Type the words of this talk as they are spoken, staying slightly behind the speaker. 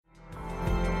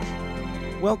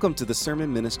Welcome to the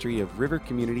sermon ministry of River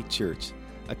Community Church,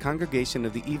 a congregation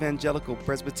of the Evangelical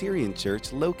Presbyterian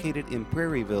Church located in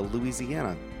Prairieville,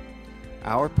 Louisiana.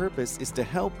 Our purpose is to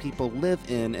help people live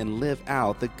in and live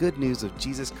out the good news of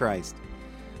Jesus Christ.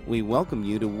 We welcome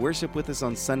you to worship with us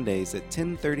on Sundays at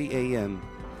 10:30 a.m.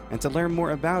 and to learn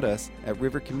more about us at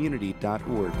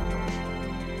rivercommunity.org.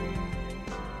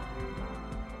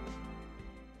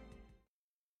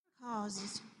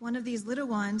 Causes one of these little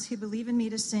ones who believe in me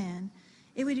to sin,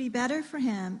 it would be better for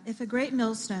him if a great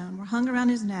millstone were hung around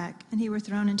his neck and he were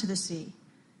thrown into the sea.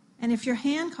 And if your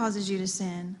hand causes you to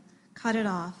sin, cut it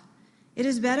off. It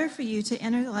is better for you to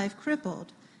enter life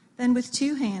crippled than with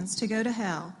two hands to go to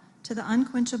hell, to the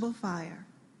unquenchable fire.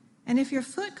 And if your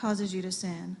foot causes you to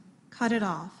sin, cut it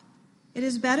off. It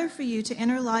is better for you to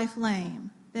enter life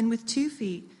lame than with 2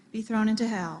 feet be thrown into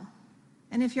hell.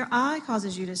 And if your eye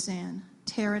causes you to sin,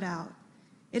 tear it out.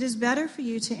 It is better for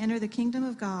you to enter the kingdom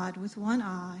of God with 1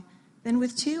 eye than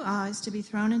with 2 eyes to be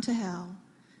thrown into hell,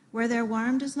 where their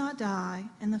worm does not die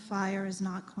and the fire is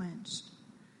not quenched.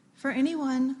 For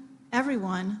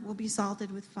everyone will be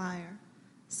salted with fire.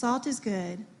 Salt is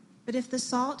good, but if the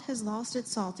salt has lost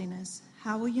its saltiness,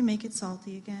 how will you make it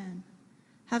salty again?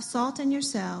 Have salt in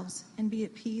yourselves and be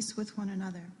at peace with one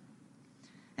another.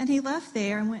 And he left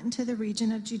there and went into the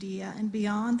region of Judea and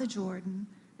beyond the Jordan,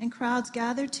 and crowds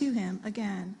gathered to him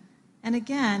again, and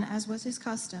again, as was his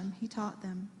custom, he taught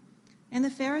them. And the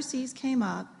Pharisees came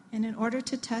up, and in order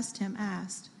to test him,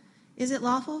 asked, "Is it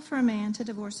lawful for a man to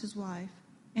divorce his wife?"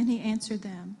 And he answered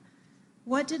them,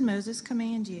 "What did Moses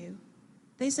command you?"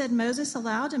 They said, "Moses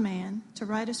allowed a man to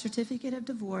write a certificate of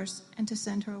divorce and to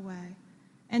send her away."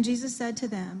 And Jesus said to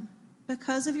them,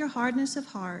 "Because of your hardness of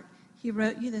heart, he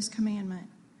wrote you this commandment.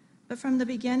 But from the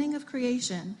beginning of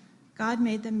creation, God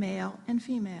made them male and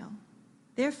female.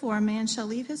 Therefore, a man shall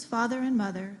leave his father and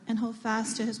mother and hold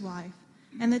fast to his wife,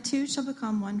 and the two shall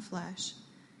become one flesh.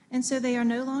 And so they are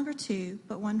no longer two,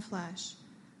 but one flesh.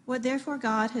 What therefore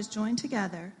God has joined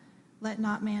together, let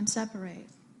not man separate."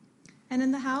 And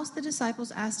in the house the disciples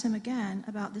asked him again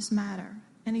about this matter.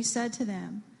 And he said to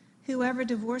them, "Whoever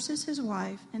divorces his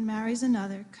wife and marries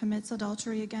another commits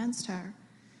adultery against her.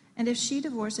 And if she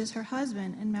divorces her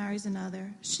husband and marries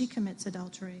another, she commits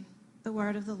adultery." The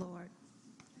word of the Lord.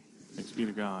 Thanks be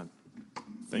to God.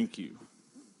 Thank you.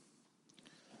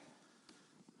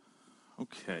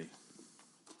 Okay.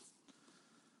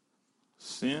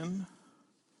 Sin,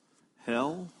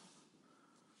 hell,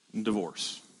 and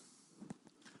divorce.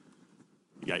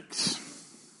 Yikes.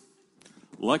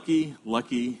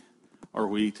 Lucky are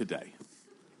we today.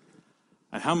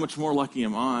 And how much more lucky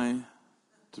am I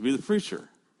to be the preacher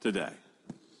today?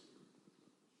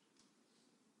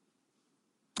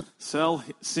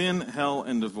 Sin, hell,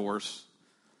 and divorce.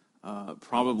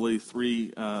 Probably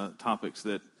 3 topics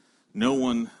that no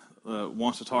one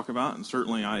wants to talk about, and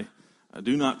certainly I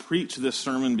do not preach this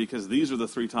sermon because these are the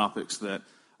 3 topics that,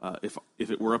 if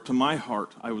it were up to my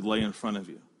heart, I would lay in front of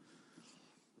you.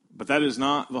 But that is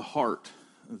not the heart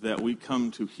that we come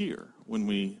to hear when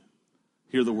we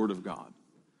hear the Word of God.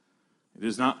 It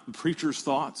is not the preacher's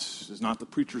thoughts, it is not the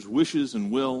preacher's wishes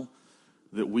and will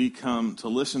that we come to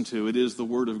listen to. It is the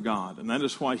Word of God. And that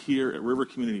is why here at River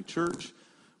Community Church,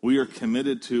 we are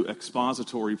committed to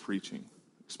expository preaching.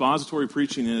 Expository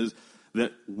preaching is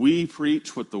that we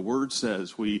preach what the Word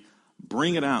says. We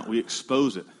bring it out. We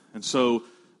expose it. And so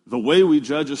the way we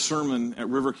judge a sermon at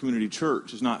River Community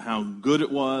Church is not how good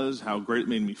it was, how great it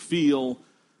made me feel,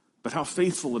 but how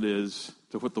faithful it is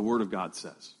to what the Word of God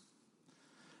says.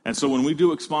 And so when we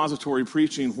do expository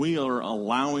preaching, we are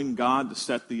allowing God to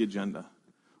set the agenda.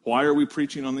 Why are we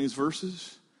preaching on these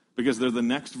verses? Because they're the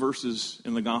next verses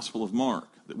in the Gospel of Mark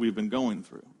that we've been going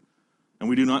through. And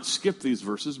we do not skip these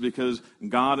verses because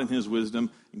God in His wisdom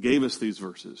gave us these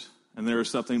verses. And there is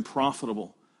something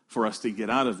profitable for us to get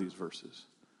out of these verses.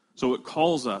 So it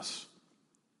calls us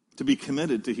to be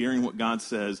committed to hearing what God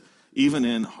says, even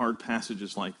in hard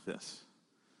passages like this.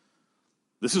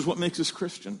 This is what makes us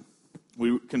Christian.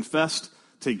 We confessed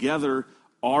together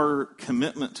our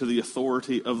commitment to the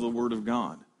authority of the Word of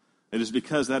God. It is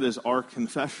because that is our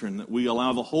confession that we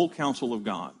allow the whole counsel of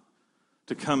God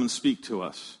to come and speak to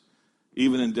us,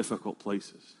 even in difficult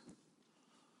places.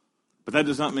 But that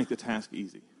does not make the task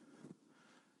easy.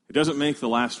 It doesn't make the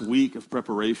last week of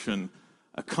preparation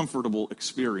a comfortable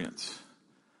experience.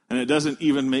 And it doesn't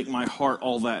even make my heart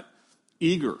all that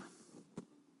eager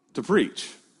to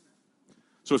preach.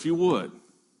 So if you would,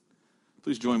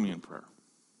 please join me in prayer.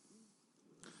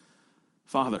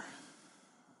 Father,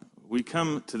 we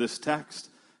come to this text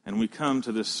and we come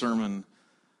to this sermon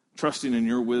trusting in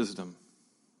your wisdom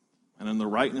and in the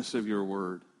rightness of your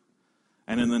word.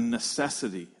 and in the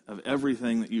necessity of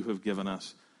everything that you have given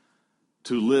us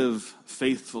to live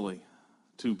faithfully,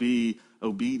 to be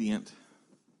obedient,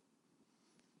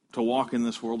 to walk in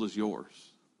this world as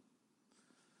yours.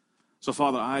 So,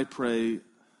 Father, I pray,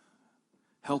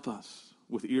 help us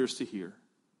with ears to hear,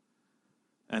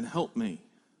 and help me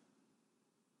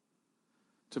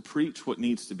to preach what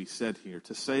needs to be said here,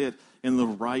 to say it in the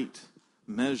right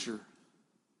measure.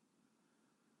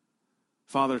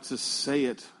 Father, to say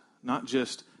it not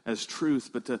just as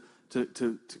truth, but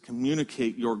to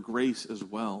communicate your grace as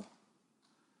well.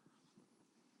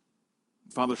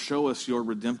 Father, show us your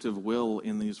redemptive will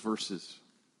in these verses.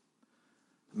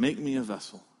 Make me a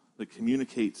vessel that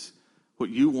communicates what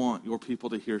you want your people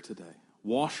to hear today.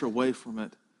 Wash away from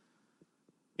it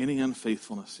any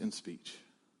unfaithfulness in speech,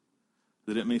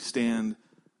 that it may stand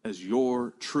as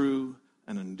your true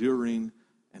and enduring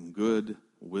and good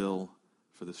will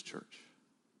for this church.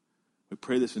 We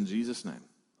pray this in Jesus' name.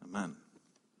 Amen.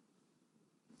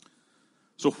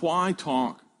 So why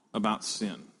talk about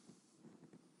sin?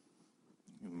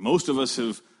 Most of us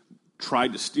have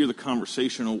tried to steer the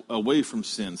conversation away from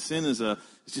sin. Sin is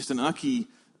just an ucky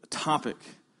topic.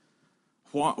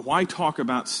 Why talk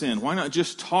about sin? Why not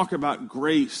just talk about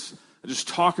grace? Just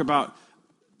talk about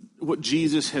what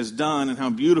Jesus has done and how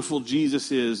beautiful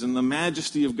Jesus is and the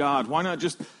majesty of God. Why not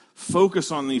just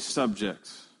focus on these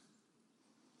subjects?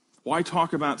 Why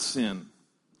talk about sin?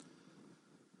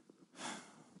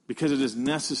 Because it is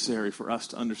necessary for us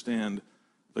to understand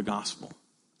the gospel.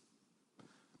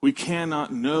 We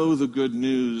cannot know the good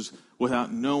news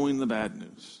without knowing the bad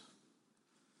news.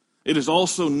 It is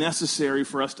also necessary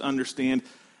for us to understand,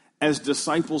 as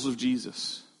disciples of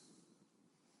Jesus,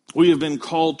 we have been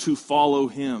called to follow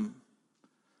him.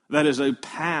 That is a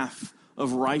path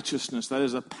of righteousness. That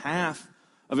is a path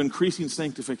of increasing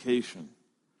sanctification.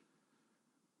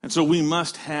 And so we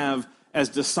must have, as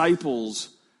disciples,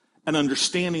 an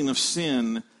understanding of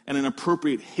sin and an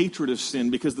appropriate hatred of sin,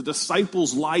 because the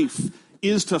disciples' life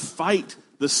is to fight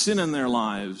the sin in their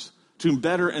lives to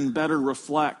better and better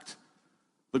reflect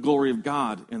the glory of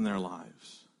God in their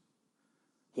lives.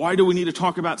 Why do we need to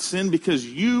talk about sin? Because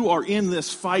you are in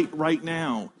this fight right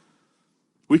now.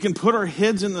 We can put our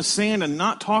heads in the sand and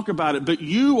not talk about it, but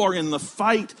you are in the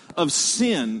fight of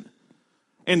sin.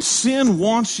 And sin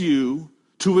wants you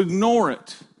to ignore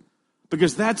it,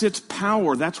 because that's its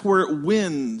power. That's where it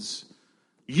wins.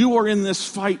 You are in this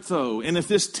fight, though, and if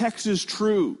this text is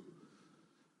true,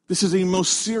 this is a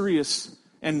most serious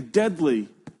and deadly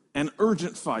and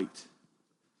urgent fight.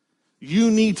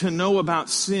 You need to know about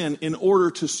sin in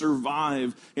order to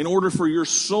survive, in order for your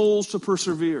souls to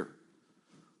persevere.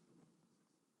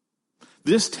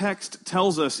 This text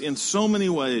tells us in so many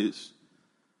ways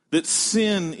that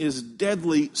sin is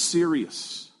deadly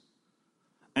serious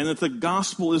and that the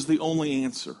gospel is the only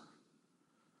answer.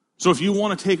 So if you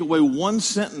want to take away one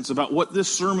sentence about what this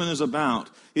sermon is about,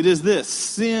 it is this: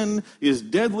 sin is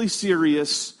deadly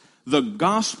serious. The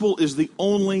gospel is the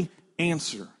only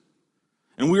answer.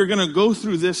 And we are going to go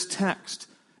through this text,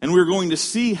 and we're going to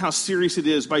see how serious it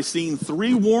is by seeing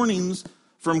 3 warnings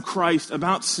from Christ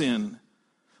about sin,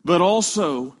 but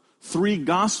also 3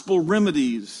 gospel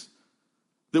remedies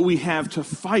that we have to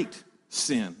fight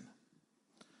sin.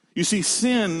 You see,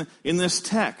 sin in this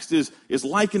text is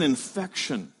like an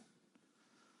infection,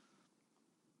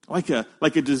 like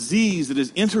a disease that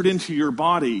has entered into your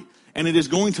body, and it is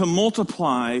going to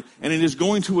multiply, and it is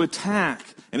going to attack,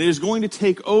 and it is going to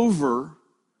take over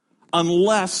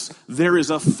unless there is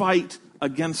a fight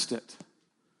against it.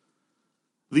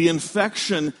 The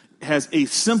infection has a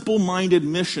simple-minded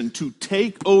mission to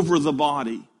take over the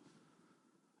body.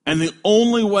 And the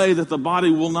only way that the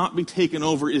body will not be taken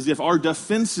over is if our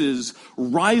defenses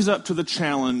rise up to the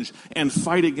challenge and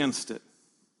fight against it.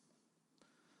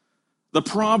 The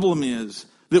problem is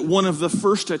that one of the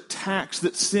first attacks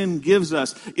that sin gives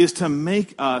us is to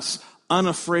make us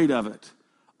unafraid of it,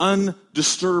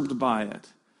 undisturbed by it,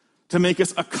 to make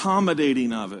us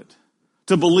accommodating of it,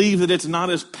 to believe that it's not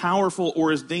as powerful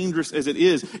or as dangerous as it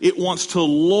is. It wants to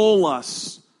lull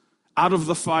us out of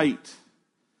the fight.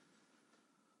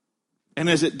 And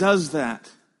as it does that,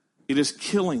 it is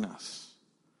killing us.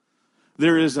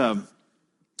 There is a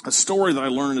story that I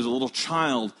learned as a little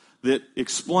child that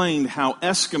explained how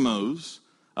Eskimos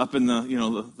up in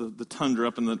the tundra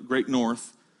up in the great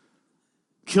north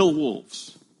kill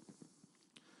wolves.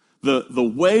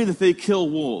 The way that they kill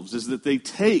wolves is that they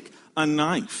take a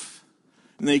knife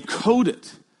and they coat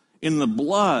it in the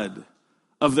blood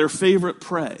of their favorite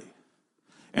prey.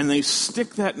 And they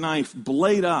stick that knife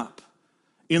blade up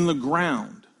in the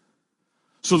ground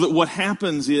So that what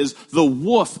happens is the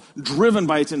wolf, driven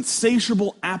by its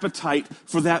insatiable appetite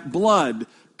for that blood,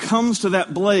 comes to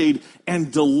that blade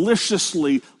and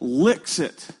deliciously licks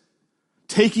it,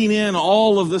 taking in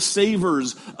all of the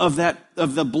savors of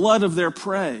the blood of their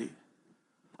prey,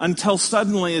 until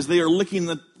suddenly, as they are licking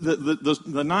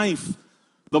the knife,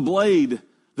 the blade,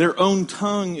 their own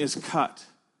tongue is cut.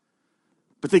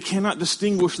 But they cannot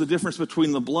distinguish the difference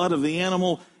between the blood of the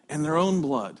animal and their own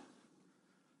blood.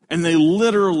 And they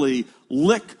literally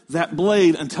lick that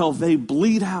blade until they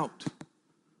bleed out.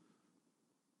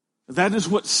 That is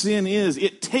what sin is.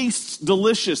 It tastes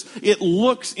delicious. It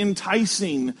looks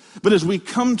enticing. But as we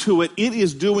come to it, it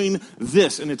is doing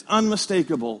this, and it's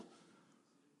unmistakable.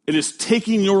 It is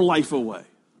taking your life away.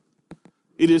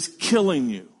 It is killing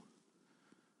you.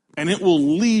 And it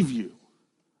will leave you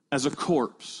as a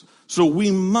corpse. So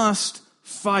we must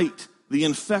fight the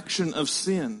infection of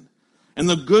sin. And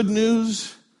the good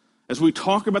news, as we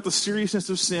talk about the seriousness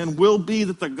of sin, will be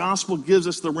that the gospel gives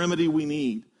us the remedy we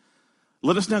need.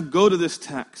 Let us now go to this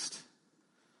text.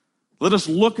 Let us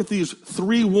look at these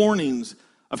 3 warnings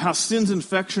of how sin's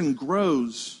infection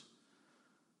grows.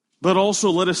 But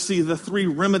also let us see the 3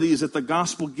 remedies that the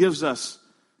gospel gives us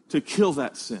to kill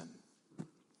that sin.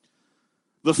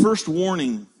 The first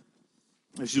warning,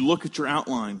 as you look at your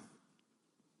outline,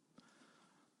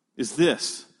 is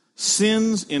this: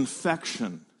 sin's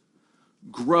infection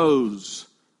grows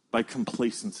by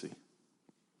complacency.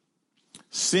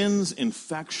 Sin's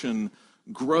infection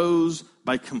grows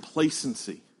by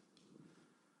complacency.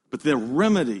 But the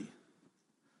remedy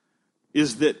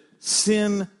is that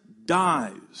sin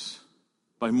dies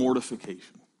by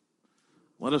mortification.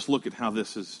 Let us look at how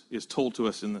this is told to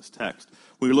us in this text.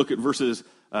 We look at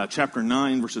chapter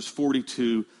 9, verses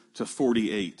 42 to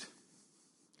 48.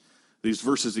 These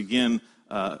verses, again,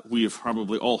 we have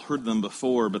probably all heard them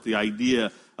before, but the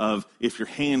idea of if your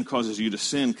hand causes you to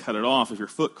sin, cut it off. If your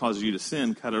foot causes you to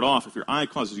sin, cut it off. If your eye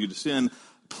causes you to sin,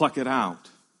 pluck it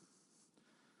out.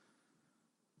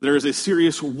 There is a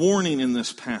serious warning in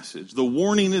this passage. The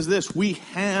warning is this: we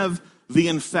have the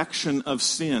infection of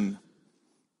sin.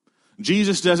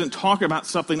 Jesus doesn't talk about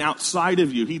something outside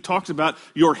of you. He talks about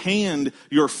your hand,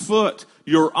 your foot,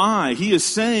 your eye. He is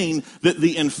saying that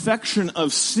the infection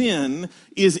of sin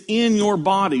is in your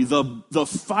body. The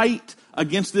fight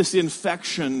against this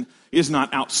infection is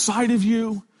not outside of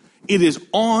you. It is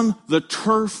on the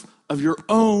turf of your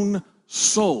own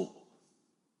soul.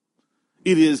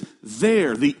 It is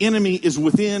there. The enemy is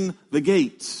within the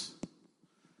gates.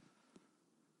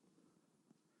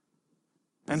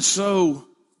 And so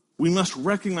we must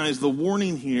recognize the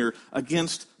warning here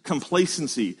against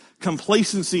complacency.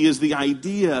 Complacency is the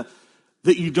idea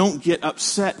that you don't get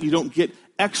upset, you don't get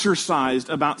exercised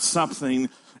about something,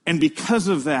 and because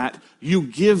of that, you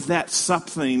give that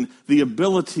something the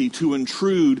ability to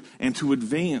intrude and to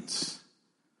advance.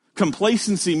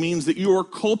 Complacency means that you are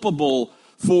culpable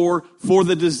for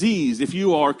the disease. If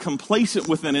you are complacent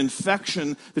with an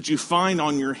infection that you find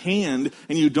on your hand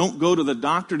and you don't go to the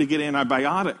doctor to get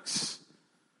antibiotics,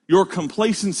 your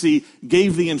complacency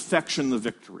gave the infection the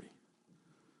victory.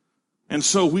 And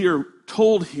so we are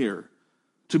told here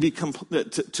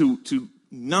to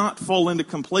not fall into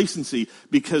complacency,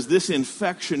 because this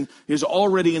infection is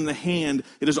already in the hand,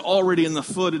 it is already in the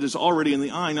foot, it is already in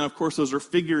the eye. Now, of course, those are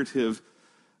figurative.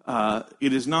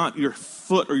 It is not your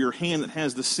foot or your hand that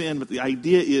has the sin, but the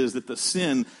idea is that the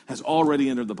sin has already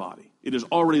entered the body. It is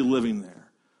already living there.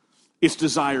 Its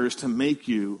desire is to make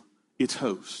you its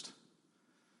host.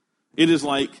 It is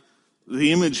like,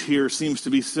 the image here seems to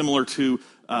be similar to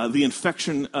the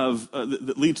infection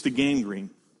that leads to gangrene.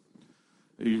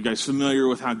 Are you guys familiar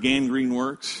with how gangrene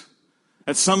works?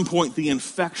 At some point, the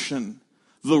infection,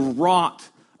 the rot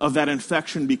of that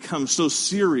infection becomes so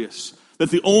serious that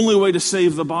the only way to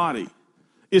save the body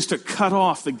is to cut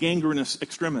off the gangrenous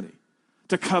extremity,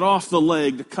 to cut off the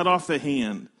leg, to cut off the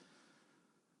hand.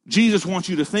 Jesus wants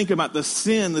you to think about the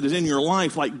sin that is in your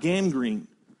life like gangrene.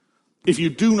 If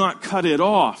you do not cut it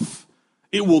off,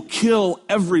 it will kill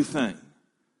everything.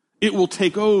 It will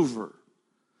take over.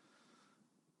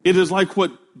 It is like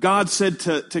what God said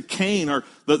to Cain, or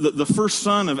the first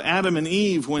son of Adam and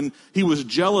Eve, when he was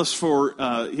jealous for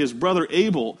his brother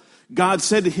Abel. God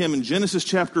said to him in Genesis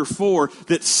chapter 4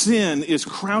 that sin is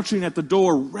crouching at the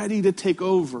door, ready to take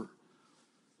over.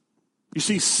 You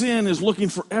see, sin is looking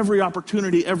for every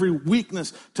opportunity, every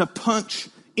weakness to punch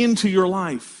into your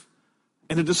life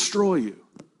and to destroy you.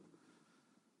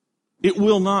 It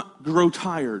will not grow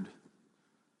tired.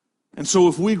 And so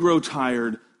if we grow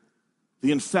tired,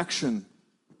 the infection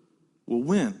will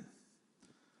win.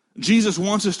 Jesus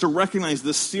wants us to recognize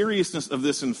the seriousness of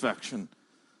this infection.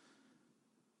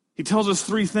 He tells us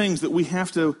three things that we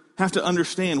have to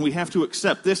understand, we have to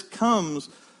accept. This comes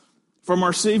from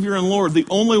our Savior and Lord, the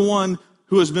only one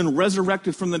who has been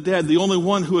resurrected from the dead, the only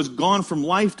one who has gone from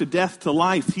life to death to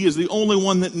life. He is the only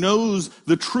one that knows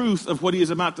the truth of what he is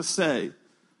about to say.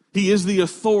 He is the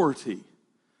authority.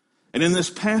 And in this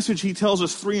passage, he tells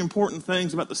us three important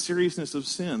things about the seriousness of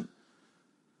sin.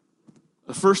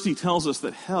 First, he tells us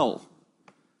that hell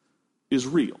is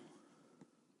real.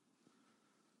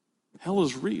 Hell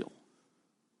is real.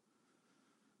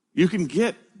 You can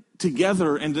get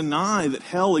together and deny that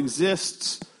hell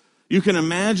exists. You can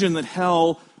imagine that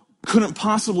hell couldn't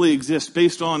possibly exist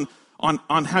based on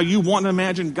how you want to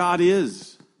imagine God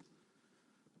is.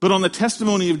 But on the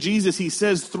testimony of Jesus, he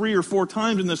says 3 or 4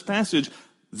 times in this passage,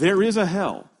 there is a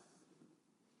hell.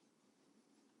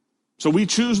 So we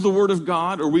choose the Word of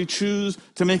God, or we choose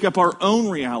to make up our own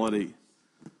reality.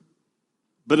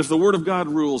 But if the Word of God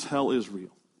rules, hell is real.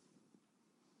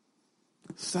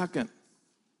 Second,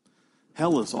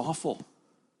 hell is awful.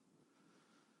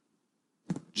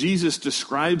 Jesus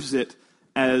describes it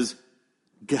as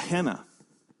Gehenna.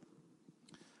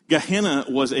 Gehenna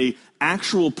was an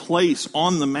actual place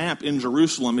on the map in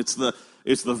Jerusalem. It's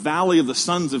the valley of the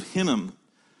sons of Hinnom.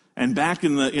 And back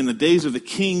in the days of the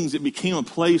kings, it became a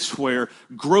place where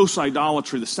gross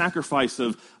idolatry, the sacrifice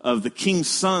of the king's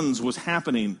sons, was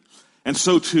happening. And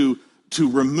so to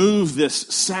remove this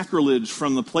sacrilege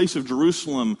from the place of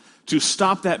Jerusalem, to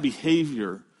stop that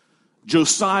behavior,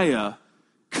 Josiah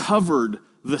covered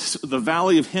the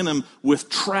valley of Hinnom with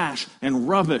trash and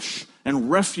rubbish and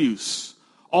refuse.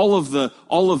 All of the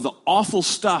awful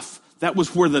stuff, that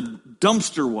was where the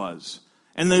dumpster was.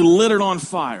 And they lit it on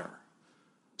fire.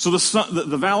 So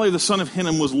the valley of the son of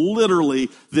Hinnom was literally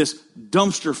this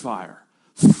dumpster fire,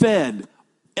 fed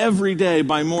every day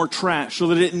by more trash so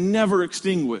that it never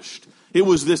extinguished. It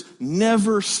was this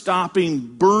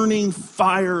never-stopping, burning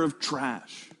fire of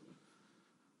trash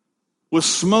with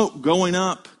smoke going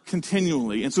up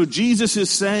continually. And so Jesus is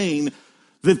saying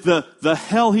that the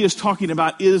hell he is talking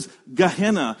about is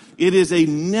Gehenna. It is a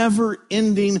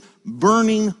never-ending,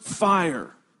 burning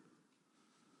fire.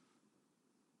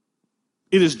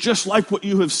 It is just like what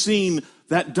you have seen,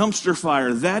 that dumpster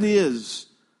fire. That is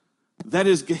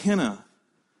Gehenna.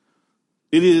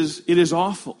 It is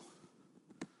awful.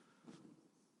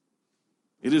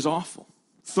 It is awful.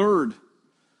 Third,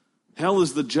 hell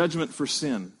is the judgment for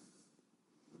sin.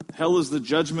 Hell is the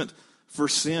judgment for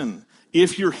sin.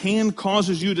 If your hand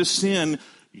causes you to sin,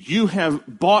 you have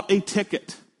bought a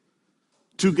ticket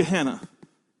to Gehenna.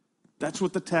 That's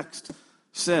what the text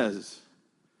says.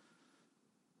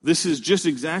 This is just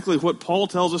exactly what Paul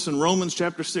tells us in Romans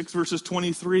chapter 6, verses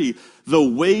 23. The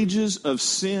wages of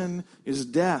sin is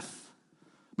death,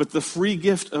 but the free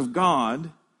gift of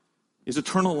God is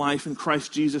eternal life in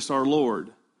Christ Jesus our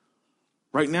Lord.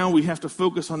 Right now we have to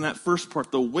focus on that first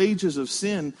part. The wages of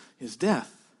sin is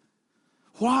death.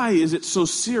 Why is it so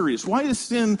serious? Why is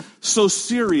sin so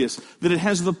serious that it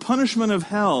has the punishment of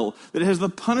hell, that it has the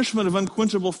punishment of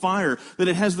unquenchable fire, that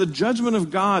it has the judgment of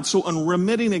God so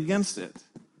unremitting against it?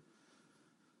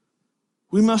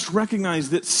 We must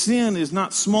recognize that sin is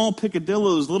not small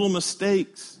picadillos, little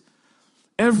mistakes.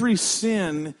 Every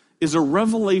sin is a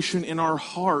revelation in our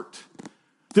heart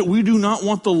that we do not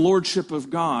want the lordship of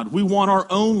God. We want our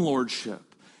own lordship.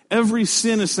 Every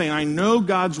sin is saying, I know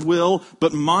God's will,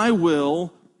 but my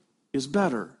will is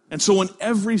better. And so in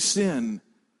every sin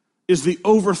is the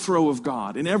overthrow of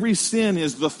God. In every sin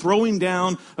is the throwing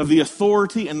down of the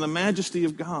authority and the majesty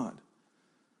of God.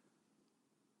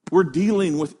 We're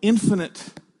dealing with infinite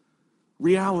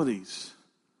realities.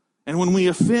 And when we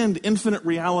offend infinite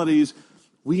realities,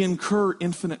 we incur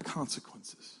infinite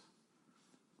consequences.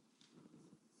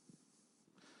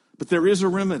 But there is a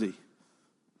remedy.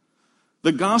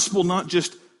 The gospel not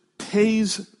just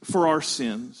pays for our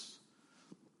sins,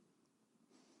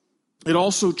 it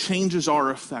also changes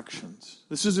our affections.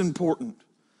 This is important.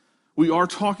 We are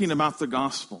talking about the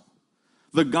gospel.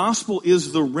 The gospel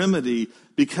is the remedy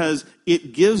because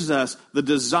it gives us the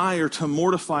desire to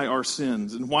mortify our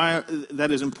sins. And why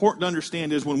that is important to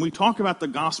understand is when we talk about the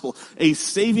gospel, a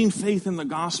saving faith in the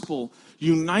gospel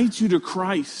unites you to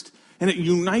Christ, and it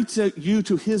unites you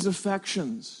to his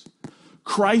affections.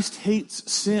 Christ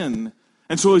hates sin.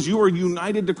 And so as you are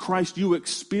united to Christ, you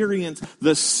experience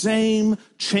the same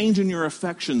change in your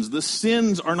affections. The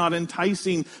sins are not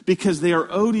enticing because they are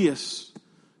odious.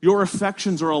 Your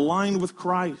affections are aligned with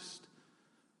Christ.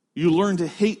 You learn to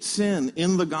hate sin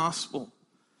in the gospel.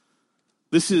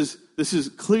 This is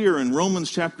clear in Romans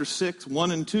chapter 6,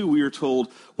 1 and 2. We are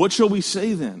told, what shall we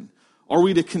say then? Are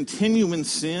we to continue in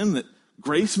sin that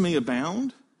grace may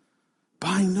abound?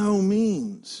 By no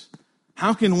means.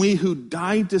 How can we who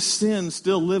died to sin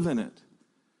still live in it?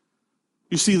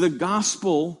 You see, the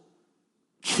gospel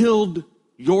killed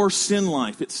your sin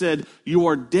life. It said, you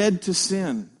are dead to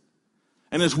sin.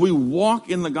 And as we walk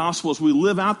in the gospel, as we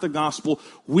live out the gospel,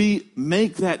 we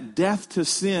make that death to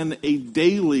sin a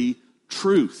daily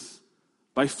truth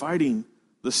by fighting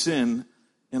the sin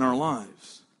in our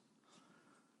lives.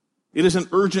 It is an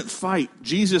urgent fight.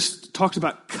 Jesus talks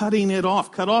about cutting it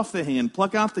off. Cut off the hand,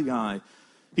 pluck out the eye.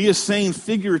 He is saying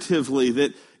figuratively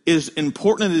that as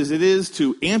important as it is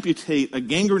to amputate a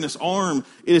gangrenous arm,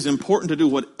 it is important to do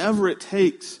whatever it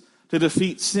takes to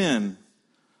defeat sin.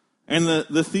 And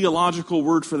the theological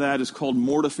word for that is called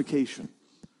mortification.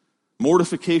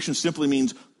 Mortification simply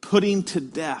means putting to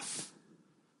death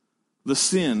the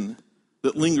sin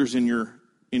that lingers in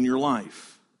your life.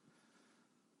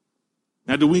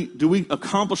 Now, do we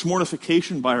accomplish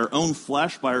mortification by our own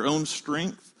flesh, by our own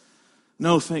strength?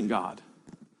 No, thank God.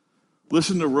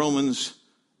 Listen to Romans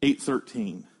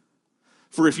 8:13.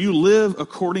 For if you live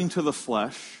according to the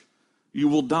flesh, you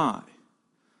will die.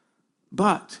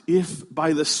 But if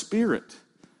by the Spirit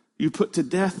you put to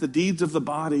death the deeds of the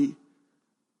body,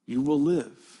 you will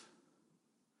live.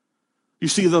 You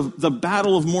see, the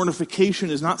battle of mortification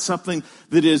is not something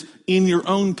that is in your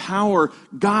own power.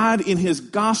 God, in his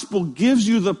gospel, gives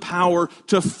you the power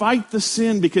to fight the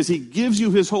sin because he gives you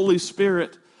his Holy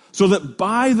Spirit, so that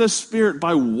by the Spirit,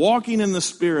 by walking in the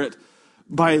Spirit,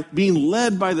 by being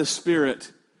led by the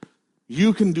Spirit,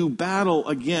 you can do battle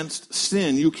against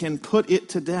sin. You can put it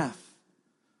to death.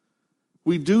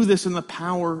 We do this in the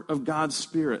power of God's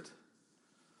Spirit.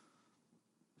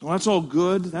 Well, that's all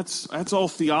good. That's all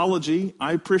theology.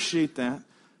 I appreciate that.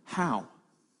 How?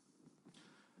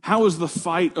 How is the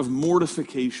fight of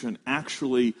mortification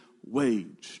actually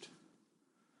waged?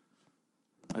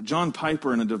 John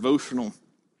Piper, in a devotional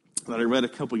that I read a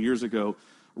couple years ago,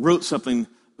 wrote something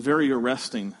very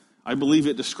arresting. I believe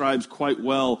it describes quite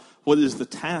well what is the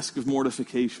task of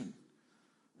mortification.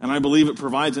 And I believe it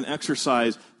provides an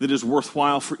exercise that is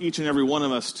worthwhile for each and every one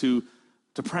of us to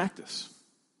practice.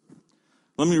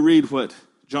 Let me read what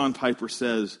John Piper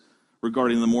says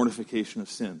regarding the mortification of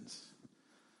sins.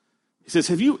 He says,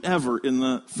 have you ever, in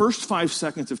the first 5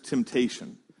 seconds of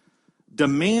temptation,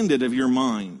 demanded of your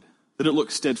mind that it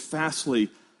look steadfastly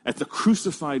at the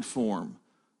crucified form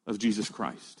of Jesus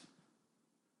Christ?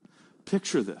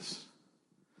 Picture this.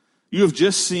 You have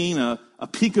just seen a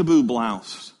peekaboo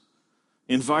blouse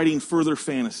inviting further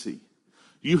fantasy.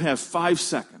 You have 5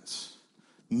 seconds.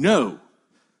 No.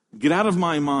 Get out of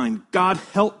my mind. God,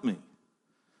 help me.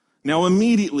 Now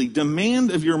immediately demand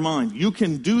of your mind. You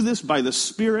can do this by the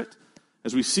Spirit,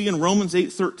 as we see in Romans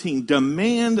 8:13.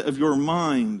 Demand of your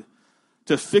mind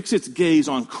to fix its gaze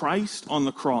on Christ on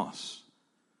the cross.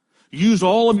 Use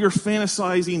all of your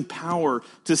fantasizing power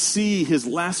to see his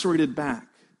lacerated back.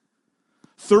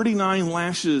 39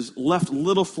 lashes left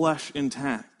little flesh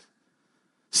intact.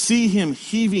 See him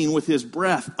heaving with his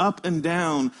breath up and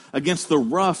down against the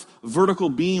rough vertical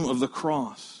beam of the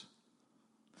cross.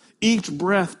 Each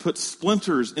breath puts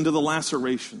splinters into the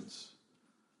lacerations.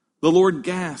 The Lord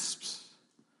gasps.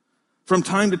 From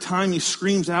time to time, he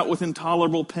screams out with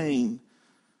intolerable pain.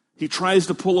 He tries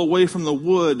to pull away from the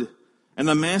wood, and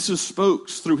the massive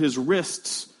spokes through his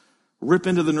wrists rip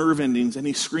into the nerve endings, and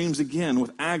he screams again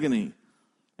with agony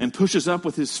and pushes up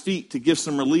with his feet to give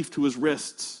some relief to his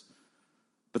wrists.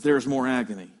 But there is more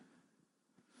agony.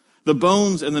 The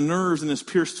bones and the nerves in his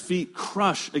pierced feet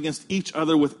crush against each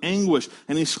other with anguish,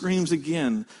 and he screams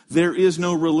again. There is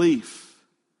no relief.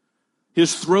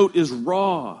 His throat is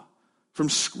raw from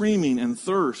screaming and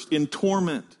thirst, in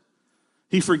torment.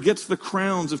 He forgets the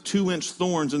crowns of 2-inch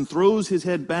thorns and throws his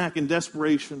head back in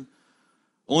desperation,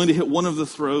 only to hit one of the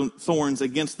thorns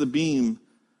against the beam.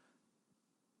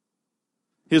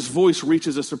 His voice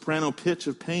reaches a soprano pitch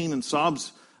of pain, and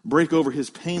sobs break over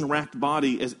his pain-racked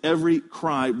body as every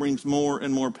cry brings more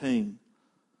and more pain.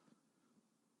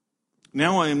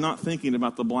 Now I am not thinking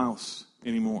about the blouse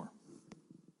anymore.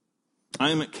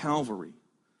 I am at Calvary.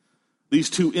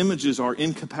 These two images are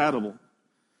incompatible.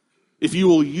 If you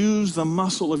will use the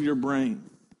muscle of your brain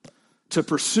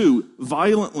to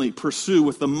violently pursue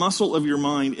with the muscle of your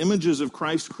mind images of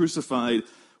Christ crucified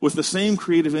with the same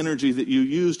creative energy that you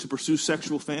use to pursue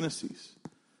sexual fantasies,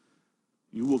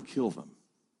 you will kill them.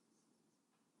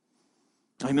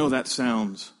 I know that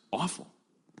sounds awful.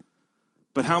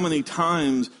 But how many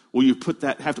times will you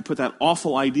have to put that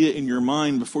awful idea in your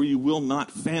mind before you will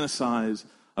not fantasize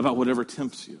about whatever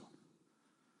tempts you?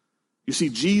 You see,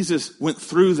 Jesus went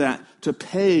through that to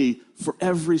pay for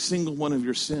every single one of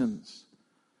your sins.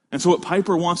 And so what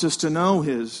Piper wants us to know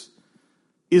is,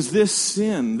 is this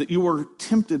sin that you are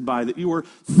tempted by, that you are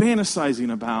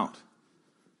fantasizing about?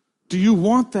 Do you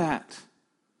want that?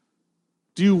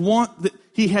 Do you want that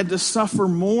he had to suffer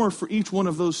more for each one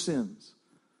of those sins?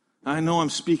 I know I'm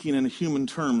speaking in human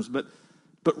terms, but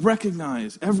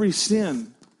recognize every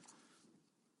sin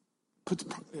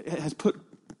has put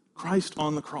Christ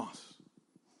on the cross.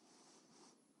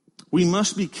 We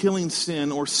must be killing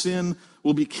sin, or sin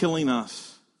will be killing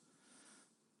us.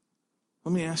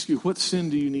 Let me ask you, what sin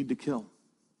do you need to kill?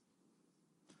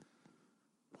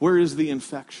 Where is the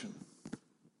infection?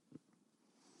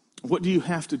 What do you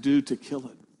have to do to kill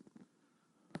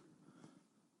it?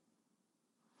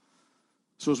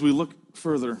 So as we look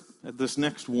further at this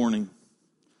next warning,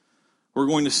 we're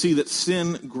going to see that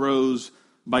sin grows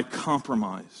by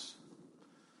compromise.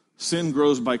 Sin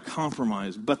grows by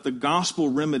compromise, but the gospel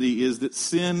remedy is that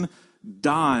sin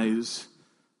dies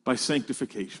by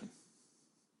sanctification.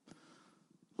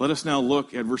 Let us now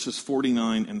look at verses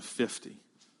 49 and 50.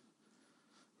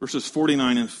 Verses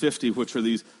 49 and 50, which are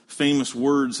these famous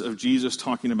words of Jesus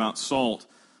talking about salt.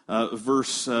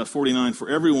 Verse 49,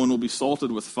 for everyone will be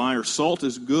salted with fire. Salt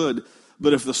is good,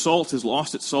 but if the salt has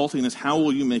lost its saltiness, how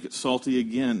will you make it salty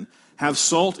again? Have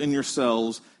salt in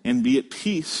yourselves and be at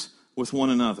peace with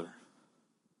one another.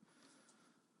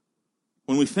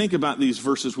 When we think about these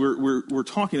verses, we're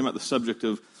talking about the subject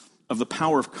of the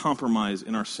power of compromise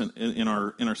in our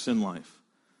sin life.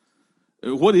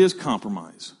 What is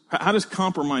compromise? How does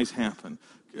compromise happen?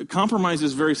 Compromise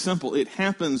is very simple. It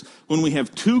happens when we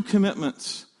have two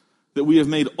commitments that we have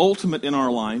made ultimate in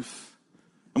our life,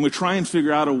 and we try and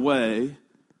figure out a way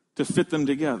to fit them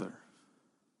together.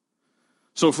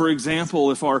 So, for example,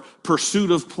 if our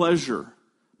pursuit of pleasure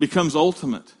becomes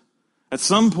ultimate, at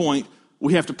some point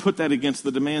we have to put that against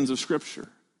the demands of Scripture.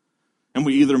 And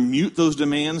we either mute those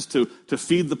demands to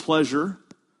feed the pleasure,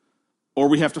 or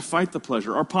we have to fight the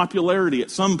pleasure. Our popularity,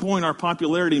 at some point our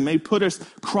popularity may put us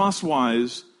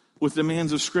crosswise with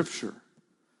demands of Scripture.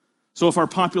 So if our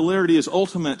popularity is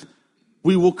ultimate,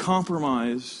 we will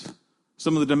compromise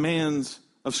some of the demands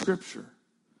of Scripture.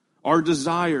 Our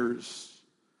desires,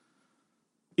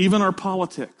 even our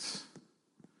politics.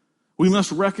 We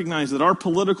must recognize that our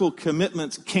political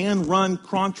commitments can run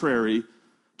contrary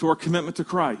to our commitment to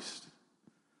Christ.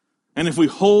 And if we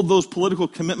hold those political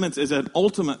commitments as an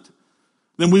ultimate,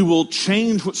 then we will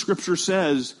change what Scripture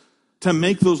says to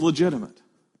make those legitimate.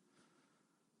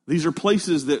 These are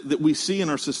places that we see in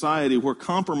our society where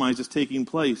compromise is taking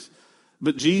place.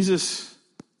 But Jesus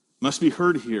must be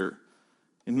heard here.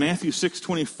 In Matthew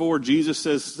 6:24, Jesus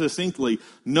says succinctly,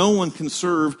 no one can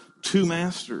serve two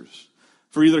masters.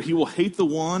 For either he will hate the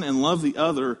one and love the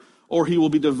other, or he will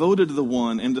be devoted to the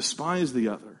one and despise the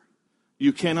other.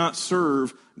 You cannot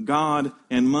serve God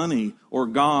and money, or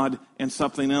God and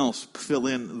something else. Fill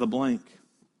in the blank.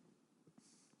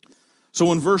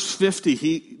 So in verse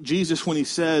 50, Jesus, when he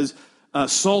says,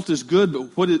 salt is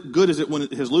good, but good is it when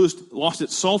it has lost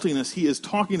its saltiness, he is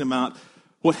talking about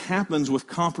what happens with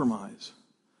compromise.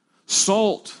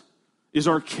 Salt is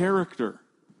our character.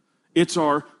 It's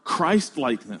our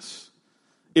Christ-likeness.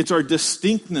 It's our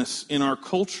distinctness in our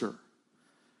culture.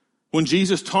 When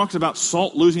Jesus talks about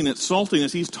salt losing its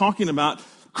saltiness, he's talking about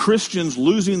Christians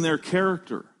losing their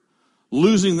character,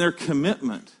 losing their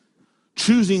commitment,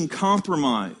 choosing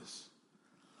compromise.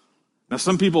 Now,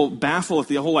 some people baffle at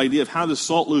the whole idea of how does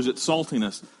salt lose its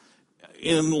saltiness.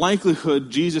 In likelihood,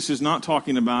 Jesus is not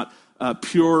talking about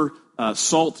pure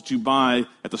salt that you buy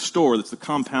at the store. That's the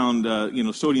compound,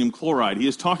 sodium chloride. He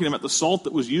is talking about the salt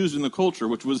that was used in the culture,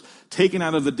 which was taken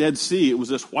out of the Dead Sea. It was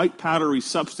this white powdery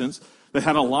substance that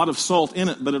had a lot of salt in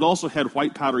it, but it also had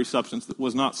white powdery substance that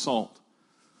was not salt.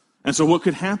 And so what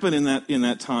could happen in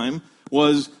that time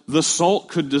was the salt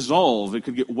could dissolve. It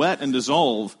could get wet and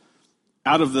dissolve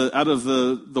out of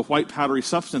the white powdery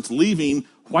substance, leaving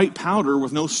white powder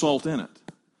with no salt in it.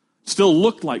 It still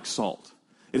looked like salt.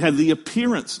 It had the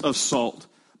appearance of salt,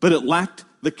 but it lacked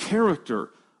the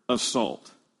character of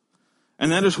salt.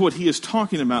 And that is what he is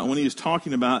talking about when he is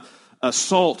talking about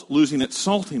salt losing its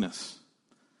saltiness.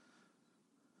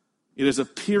 It is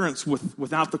appearance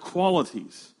without the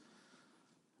qualities.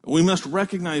 We must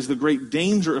recognize the great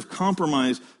danger of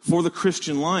compromise for the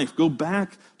Christian life. Go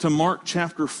back to Mark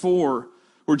chapter 4,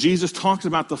 where Jesus talks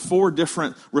about the 4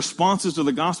 different responses to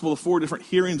the gospel, the 4 different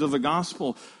hearings of the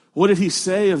gospel. What did he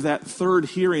say of that third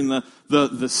hearing,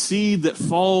 the seed that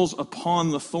falls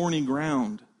upon the thorny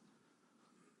ground?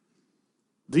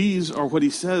 These are what he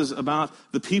says about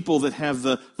the people that have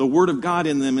the word of God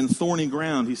in them in thorny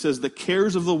ground. He says the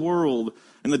cares of the world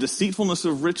and the deceitfulness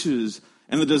of riches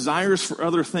and the desires for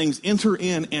other things enter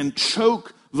in and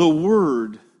choke the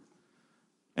word,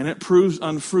 and it proves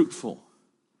unfruitful.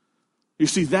 You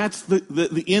see, that's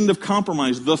the end of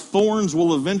compromise. The thorns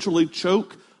will eventually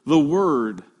choke the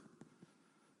word.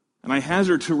 And I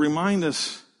hazard to remind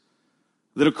us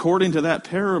that according to that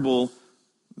parable,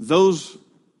 those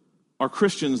are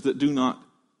Christians that do not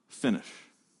finish.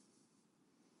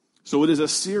 So it is a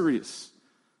serious,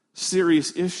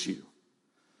 serious issue.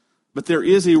 But there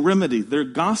is a remedy. Their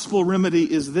gospel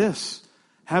remedy is this: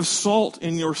 have salt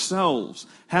in yourselves.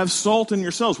 Have salt in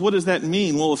yourselves. What does that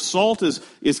mean? Well, if salt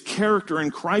is character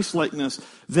and Christ-likeness,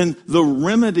 then the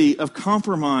remedy of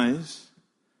compromise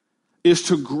is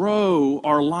to grow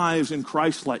our lives in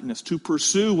Christ-likeness, to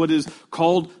pursue what is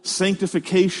called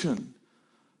sanctification,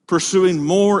 pursuing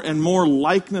more and more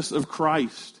likeness of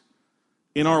Christ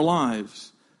in our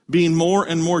lives, being more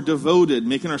and more devoted,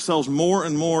 making ourselves more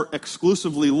and more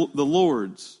exclusively the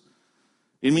Lord's.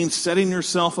 It means setting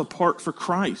yourself apart for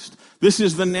Christ. This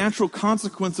is the natural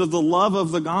consequence of the love of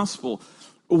the gospel.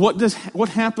 What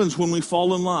happens when we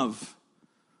fall in love?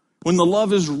 When the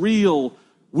love is real,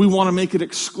 we want to make it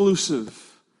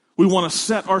exclusive. We want to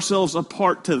set ourselves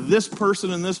apart to this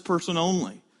person and this person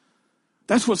only.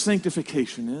 That's what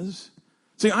sanctification is.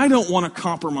 See, I don't want to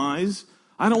compromise.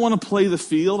 I don't want to play the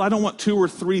field. I don't want 2 or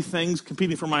 3 things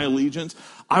competing for my allegiance.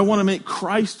 I want to make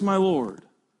Christ my Lord.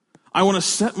 I want to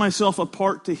set myself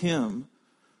apart to Him.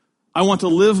 I want to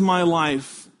live my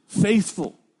life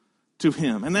faithful to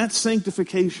Him. And that's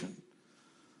sanctification.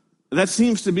 That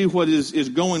seems to be what is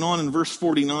going on in verse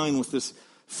 49 with this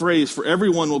phrase, for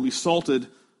everyone will be salted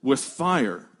with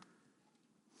fire.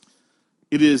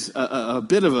 It is a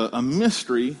bit of a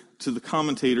mystery to the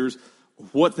commentators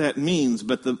what that means,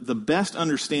 but the best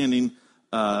understanding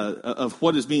of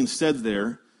what is being said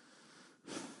there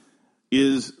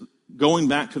is going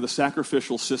back to the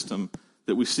sacrificial system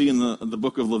that we see in the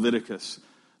book of Leviticus.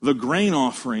 The grain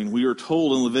offering, we are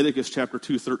told in Leviticus chapter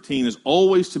 2:13, is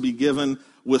always to be given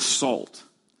with salt.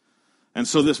 And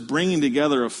so this bringing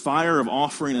together of fire, of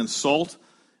offering, and salt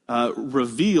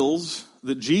reveals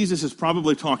that Jesus is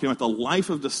probably talking about the life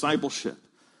of discipleship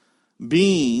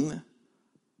being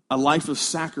a life of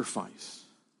sacrifice,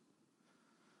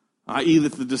 i.e.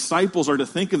 that the disciples are to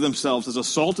think of themselves as a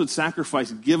salted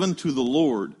sacrifice given to the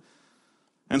Lord.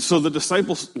 And so the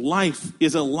disciples' life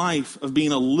is a life of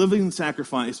being a living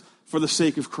sacrifice for the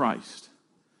sake of Christ.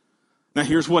 Now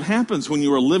here's what happens when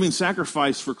you are a living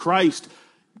sacrifice for Christ.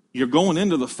 You're going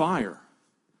into the fire.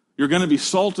 You're going to be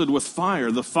salted with fire.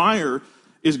 The fire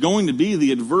is going to be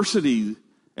the adversity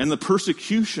and the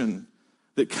persecution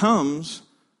that comes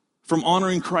from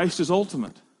honoring Christ as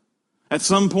ultimate. At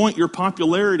some point, your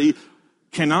popularity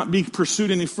cannot be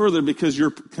pursued any further because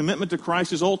your commitment to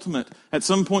Christ is ultimate. At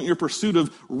some point, your pursuit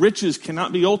of riches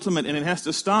cannot be ultimate, and it has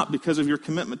to stop because of your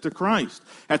commitment to Christ.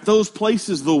 At those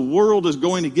places, the world is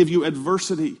going to give you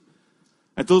adversity.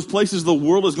 At those places, the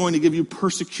world is going to give you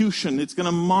persecution. It's going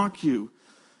to mock you.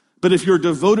 But if you're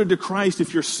devoted to Christ,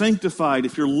 if you're sanctified,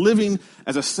 if you're living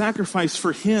as a sacrifice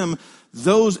for Him,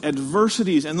 those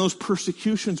adversities and those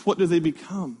persecutions, what do they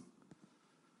become?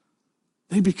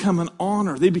 They become an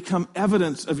honor. They become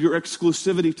evidence of your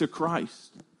exclusivity to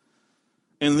Christ.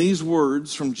 And these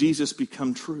words from Jesus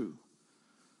become true.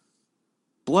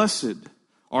 Blessed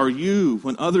are you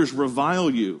when others revile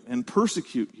you and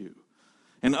persecute you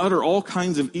and utter all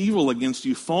kinds of evil against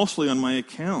you falsely on my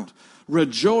account.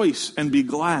 Rejoice and be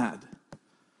glad,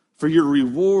 for your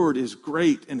reward is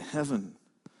great in heaven.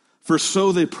 For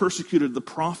so they persecuted the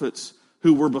prophets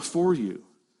who were before you.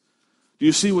 Do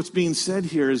you see what's being said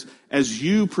here is as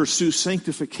you pursue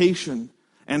sanctification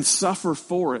and suffer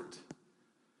for it,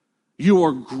 you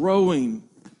are growing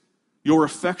your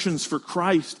affections for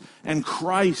Christ, and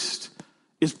Christ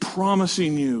is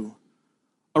promising you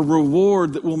a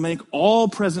reward that will make all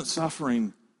present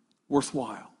suffering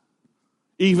worthwhile,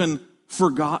 even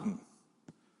forgotten.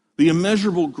 The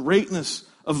immeasurable greatness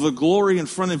of the glory in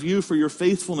front of you for your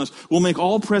faithfulness will make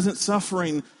all present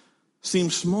suffering seem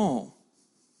small.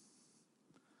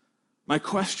 My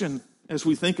question as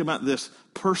we think about this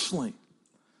personally,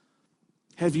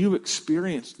 have you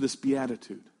experienced this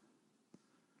beatitude?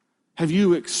 Have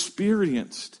you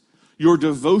experienced your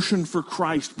devotion for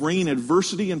Christ bringing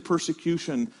adversity and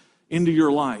persecution into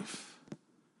your life?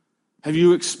 Have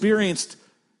you experienced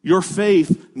your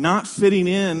faith not fitting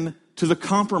in to the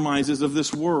compromises of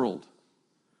this world?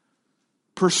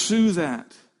 Pursue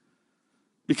that,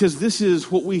 because this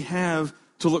is what we have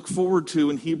to look forward to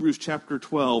in Hebrews chapter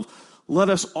 12. Let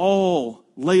us all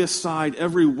lay aside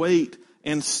every weight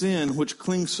and sin which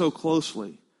clings so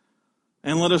closely,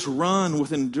 and let us run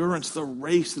with endurance the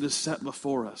race that is set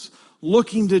before us,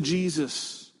 looking to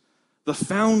Jesus, the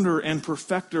founder and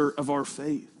perfecter of our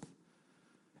faith.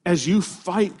 As you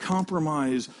fight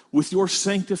compromise with your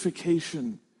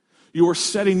sanctification, you are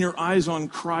setting your eyes on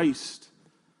Christ.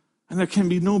 And there can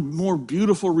be no more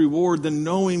beautiful reward than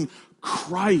knowing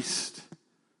Christ,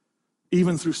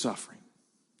 even through suffering.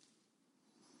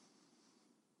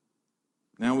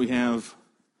 Now we have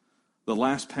the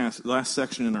last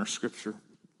section in our scripture,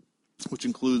 which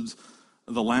includes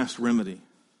the last remedy,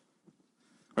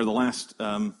 or the last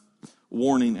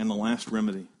warning and the last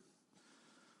remedy.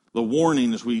 The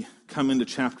warning as we come into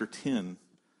chapter 10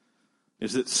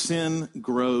 is that sin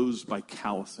grows by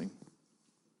callousing.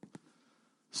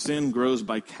 Sin grows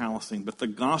by callousing, but the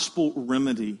gospel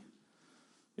remedy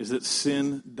is that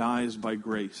sin dies by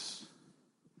grace.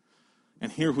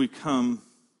 And here we come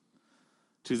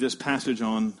to this passage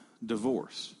on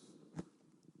divorce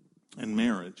and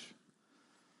marriage.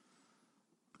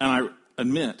 And I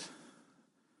admit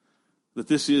that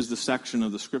this is the section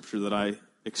of the scripture that I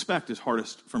expect is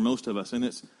hardest for most of us, and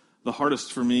it's the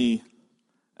hardest for me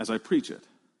as I preach it.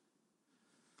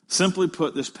 Simply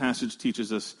put, this passage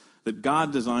teaches us that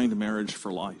God designed marriage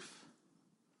for life,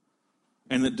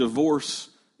 and that divorce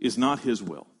is not his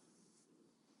will.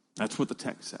 That's what the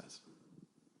text says.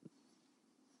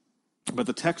 But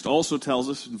the text also tells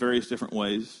us in various different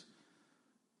ways,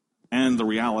 and the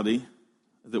reality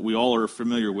that we all are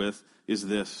familiar with is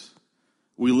this: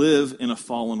 we live in a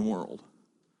fallen world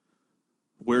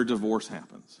where divorce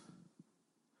happens.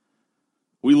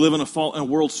 We live in a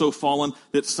world so fallen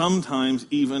that sometimes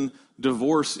even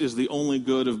divorce is the only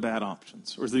good of bad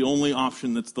options, or is the only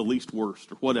option that's the least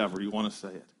worst, or whatever you want to say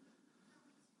it.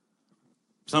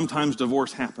 Sometimes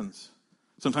divorce happens.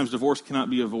 Sometimes divorce cannot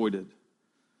be avoided.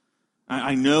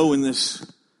 I know in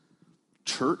this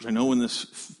church, I know in this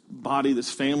body, this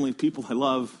family, people I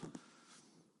love,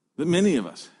 that many of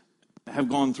us have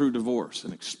gone through divorce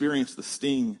and experienced the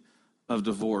sting of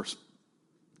divorce.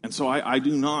 And so I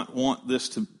do not want this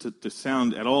to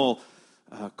sound at all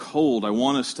cold. I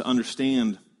want us to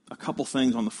understand a couple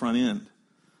things on the front end.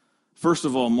 First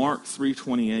of all, Mark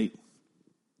 3:28.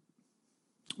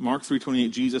 Mark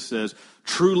 3:28, Jesus says,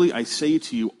 "Truly I say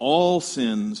to you, all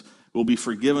sins will be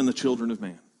forgiven the children of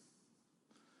man."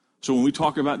 So when we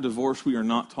talk about divorce, we are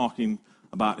not talking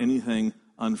about anything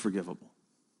unforgivable.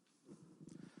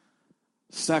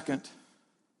 Second,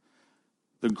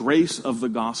 the grace of the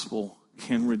gospel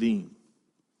can redeem.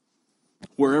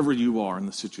 Wherever you are in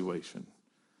the situation,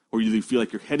 or you feel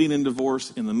like you're heading in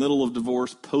divorce, in the middle of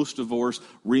divorce, post-divorce,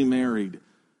 remarried,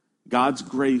 God's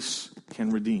grace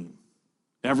can redeem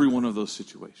every one of those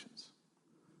situations.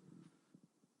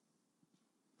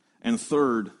 And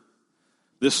third,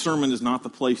 this sermon is not the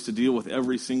place to deal with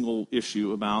every single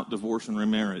issue about divorce and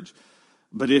remarriage.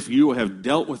 But if you have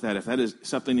dealt with that, if that is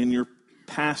something in your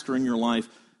past or in your life,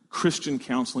 Christian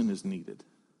counseling is needed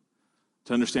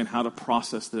to understand how to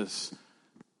process this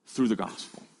through the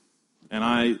gospel. And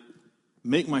I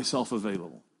make myself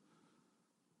available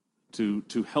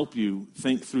to help you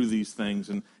think through these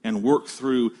things and work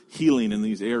through healing in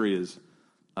these areas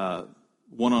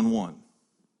one-on-one.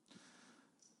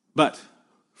 But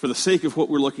for the sake of what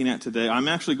we're looking at today, I'm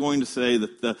actually going to say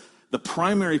that the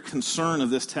primary concern of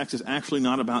this text is actually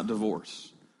not about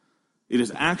divorce. It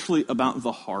is actually about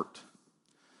the heart.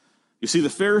 You see, the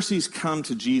Pharisees come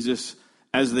to Jesus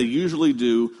as they usually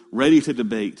do, ready to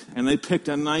debate. And they picked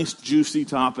a nice, juicy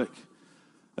topic.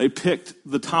 They picked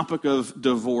the topic of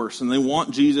divorce, and they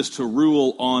want Jesus to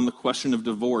rule on the question of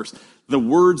divorce. The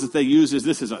words that they use is,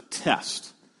 this is a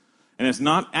test. And it's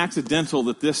not accidental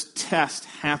that this test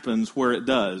happens where it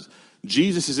does.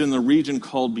 Jesus is in the region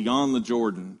called Beyond the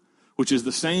Jordan, which is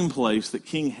the same place that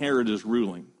King Herod is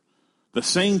ruling. The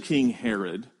same King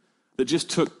Herod that just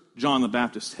took John the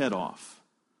Baptist's head off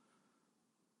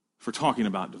for talking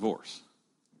about divorce.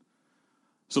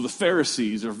 So the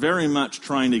Pharisees are very much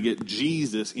trying to get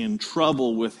Jesus in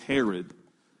trouble with Herod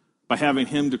by having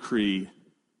him decree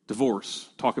divorce,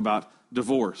 talk about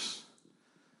divorce.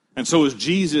 And so as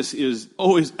Jesus is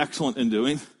always excellent in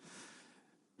doing,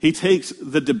 he takes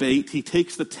the debate, he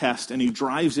takes the test, and he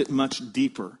drives it much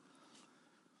deeper.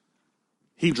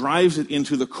 He drives it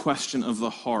into the question of the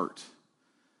heart.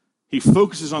 He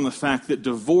focuses on the fact that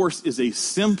divorce is a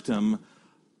symptom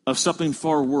of something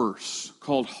far worse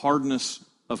called hardness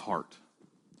of heart.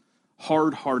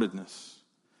 Hard-heartedness.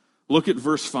 Look at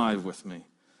verse 5 with me.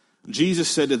 Jesus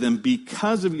said to them,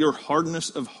 "Because of your hardness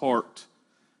of heart,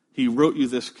 he wrote you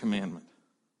this commandment."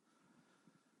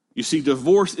 You see,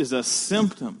 divorce is a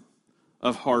symptom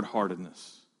of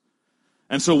hard-heartedness.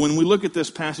 And so when we look at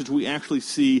this passage, we actually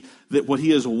see that what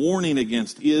he is warning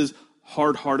against is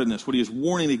hard-heartedness. What he is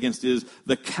warning against is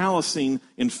the callousing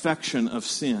infection of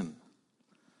sin.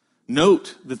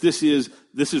 note that this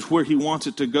is where he wants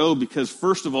it to go, because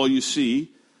first of all, you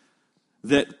see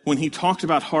that when he talks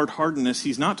about hard-heartedness,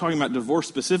 he's not talking about divorce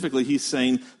specifically. He's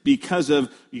saying because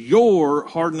of your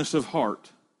hardness of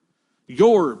heart.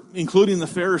 Your, including the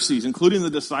Pharisees, including the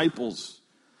disciples.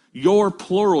 Your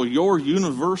plural, your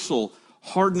universal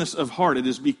hardness of heart. It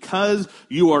is because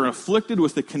you are afflicted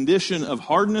with the condition of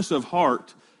hardness of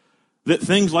heart that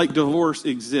things like divorce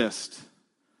exist.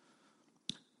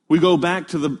 We go back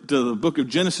to the book of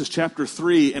Genesis chapter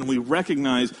 3, and we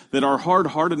recognize that our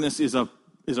hard-heartedness is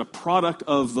a product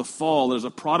of the fall. It is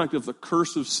a product of the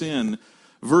curse of sin.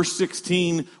 Verse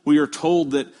 16, we are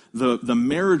told that the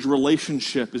marriage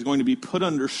relationship is going to be put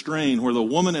under strain, where the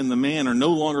woman and the man are no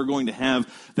longer going to have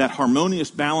that harmonious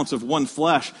balance of one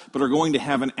flesh, but are going to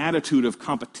have an attitude of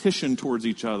competition towards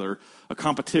each other, a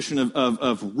competition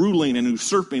of ruling and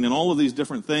usurping and all of these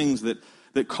different things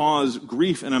that cause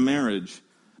grief in a marriage.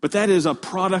 But that is a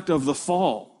product of the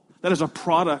fall. That is a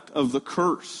product of the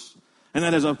curse. And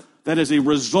that is a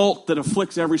result that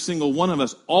afflicts every single one of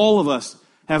us. All of us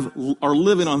are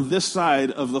living on this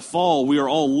side of the fall. We are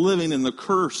all living in the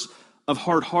curse of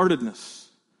hard-heartedness.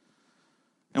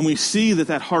 And we see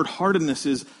that hard-heartedness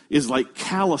is like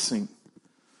callousing.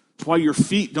 It's why your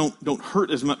feet don't hurt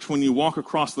as much when you walk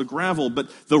across the gravel. But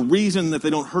the reason that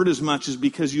they don't hurt as much is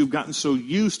because you've gotten so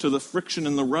used to the friction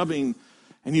and the rubbing,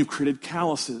 and you've created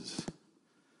calluses.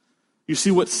 You see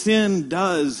what sin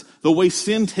does, the way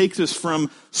sin takes us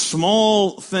from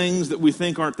small things that we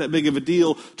think aren't that big of a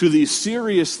deal to these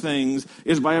serious things,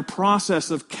 is by a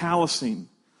process of callousing.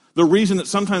 The reason that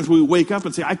sometimes we wake up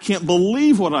and say, I can't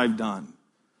believe what I've done.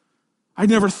 I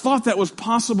never thought that was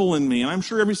possible in me. And I'm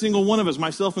sure every single one of us,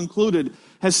 myself included,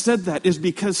 has said that, is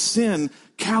because sin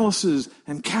calluses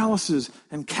and calluses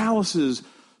and calluses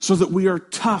so that we are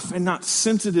tough and not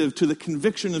sensitive to the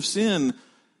conviction of sin,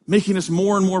 making us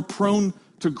more and more prone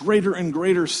to greater and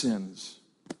greater sins.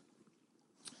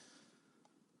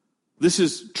 This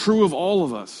is true of all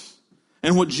of us.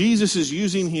 And what Jesus is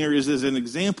using here is as an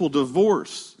example,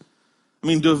 divorce. I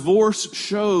mean, divorce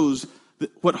shows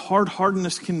what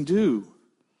hard-heartedness can do.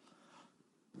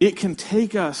 It can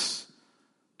take us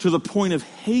to the point of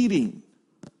hating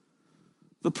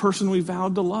the person we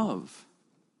vowed to love.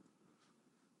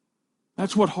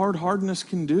 That's what hard-heartedness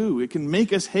can do. It can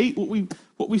make us hate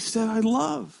what we said I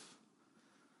love.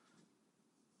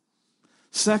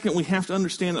 Second, we have to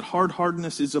understand that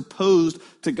hard-heartedness is opposed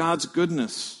to God's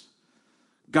goodness.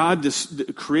 God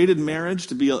created marriage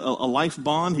to be a life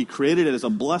bond. He created it as a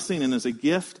blessing and as a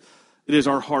gift. It is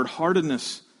our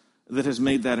hard-heartedness that has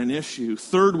made that an issue.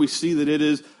 Third, we see that it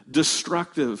is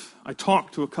destructive. I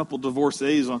talked to a couple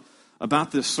divorcees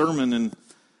about this sermon, and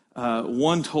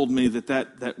one told me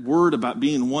that word about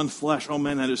being one flesh, oh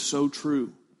man, that is so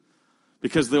true.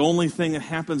 Because the only thing that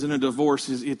happens in a divorce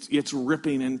is it's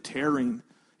ripping and tearing.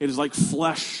 It is like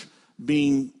flesh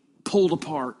being pulled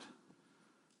apart.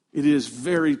 It is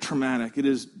very traumatic. It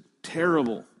is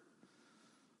terrible.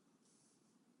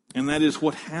 And that is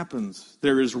what happens.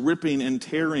 There is ripping and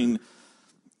tearing.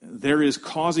 There is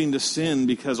causing to sin,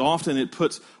 because often it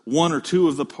puts one or two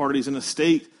of the parties in a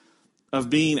state of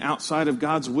being outside of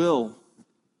God's will.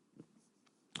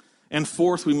 And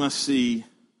fourth, we must see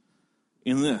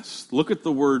in this. Look at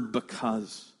the word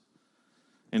because.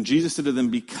 And Jesus said to them,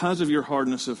 because of your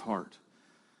hardness of heart,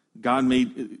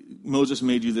 Moses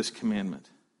made you this commandment.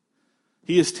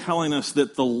 He is telling us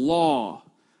that the law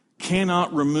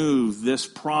cannot remove this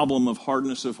problem of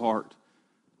hardness of heart.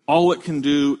 All it can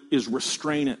do is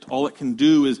restrain it. All it can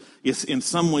do is in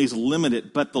some ways limit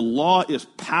it. But the law is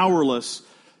powerless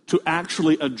to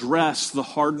actually address the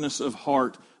hardness of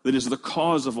heart that is the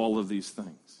cause of all of these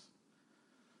things.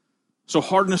 So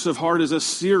hardness of heart is a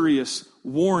serious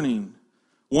warning,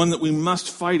 one that we must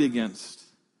fight against.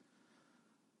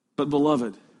 But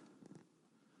beloved,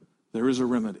 there is a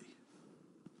remedy.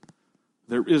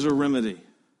 There is a remedy.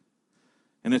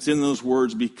 And it's in those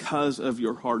words, because of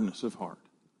your hardness of heart.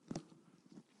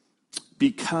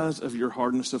 Because of your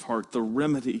hardness of heart, the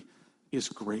remedy is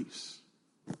grace.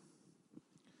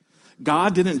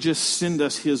 God didn't just send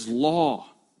us his law.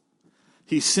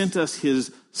 He sent us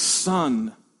his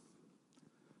Son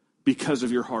because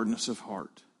of your hardness of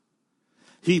heart.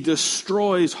 He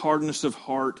destroys hardness of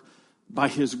heart by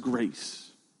his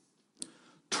grace.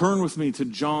 Turn with me to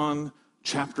John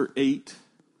chapter 8,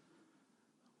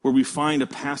 where we find a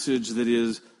passage that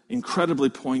is incredibly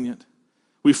poignant.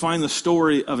 We find the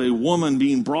story of a woman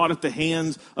being brought at the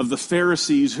hands of the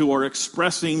Pharisees, who are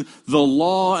expressing the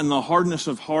law and the hardness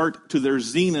of heart to their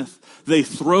zenith. They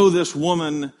throw this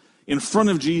woman in front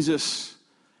of Jesus,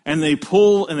 And they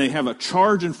pull and they have a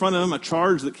charge in front of them, a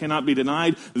charge that cannot be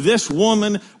denied. This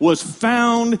woman was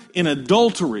found in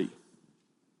adultery.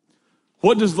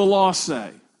 What does the law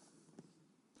say?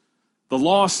 The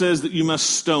law says that you must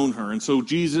stone her. And so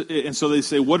they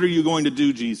say, what are you going to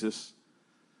do, Jesus?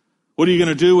 What are you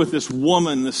going to do with this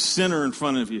woman, this sinner in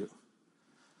front of you?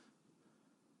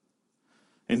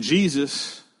 And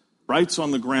Jesus writes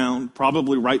on the ground,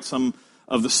 probably writes some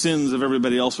of the sins of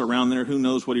everybody else around there. Who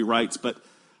knows what he writes? But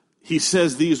he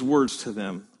says these words to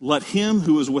them. Let him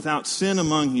who is without sin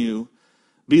among you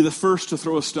be the first to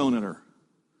throw a stone at her.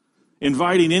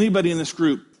 Inviting anybody in this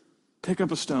group, pick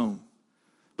up a stone.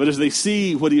 But as they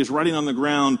see what he is writing on the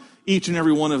ground, each and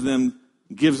every one of them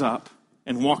gives up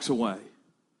and walks away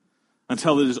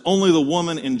until it is only the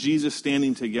woman and Jesus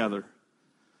standing together.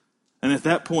 And at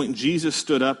that point, Jesus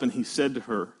stood up and he said to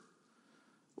her,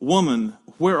 Woman,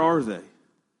 where are they?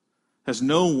 Has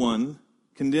no one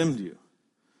condemned you?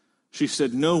 She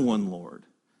said, No one, Lord.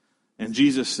 And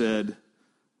Jesus said,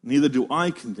 Neither do I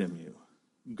condemn you.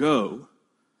 Go,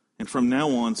 and from now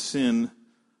on sin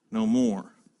no more.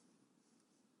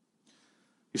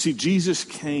 You see, Jesus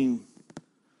came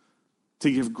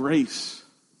to give grace,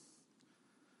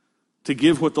 to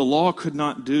give what the law could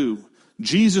not do.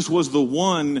 Jesus was the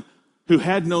one who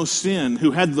had no sin,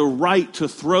 who had the right to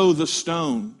throw the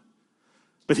stone.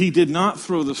 But he did not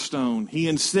throw the stone. He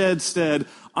instead said,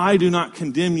 I do not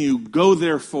condemn you. Go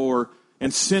therefore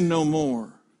and sin no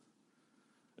more.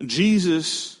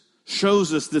 Jesus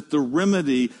shows us that the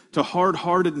remedy to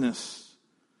hard-heartedness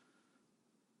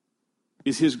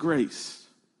is his grace.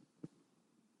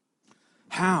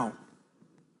 How?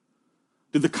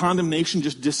 Did the condemnation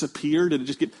just disappear? Did it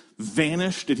just get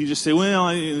vanished? Did he just say,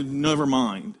 well, never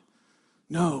mind?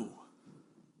 No.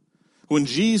 When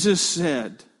Jesus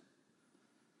said,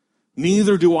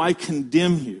 neither do I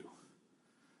condemn you,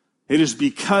 it is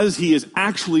because he is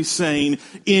actually saying,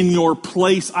 in your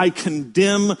place, I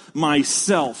condemn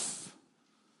myself.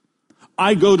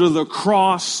 I go to the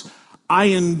cross. I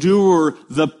endure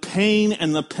the pain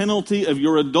and the penalty of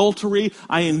your adultery.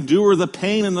 I endure the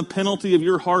pain and the penalty of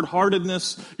your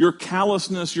hard-heartedness, your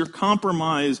callousness, your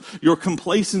compromise, your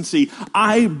complacency.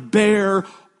 I bear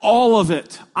all of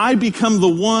it. I become the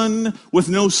one with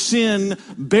no sin,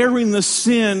 bearing the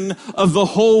sin of the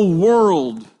whole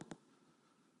world.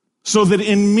 So that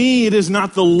in me it is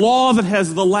not the law that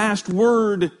has the last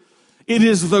word. It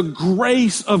is the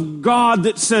grace of God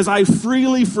that says, I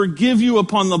freely forgive you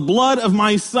upon the blood of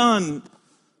my Son.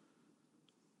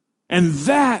 And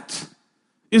that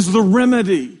is the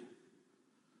remedy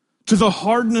to the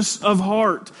hardness of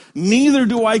heart. Neither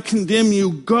do I condemn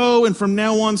you. Go, and from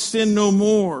now on sin no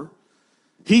more.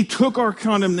 He took our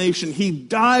condemnation. He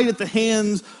died at the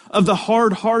hands of the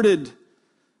hard-hearted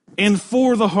and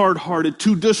for the hard-hearted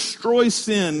to destroy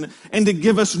sin and to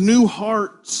give us new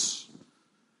hearts.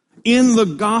 In the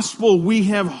gospel, we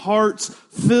have hearts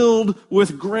filled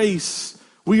with grace.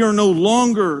 We are no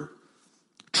longer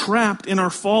trapped in our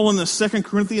fallenness. 2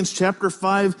 Corinthians chapter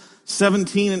 5,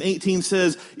 17 and 18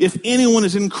 says, if anyone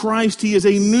is in Christ, he is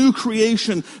a new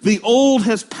creation. The old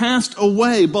has passed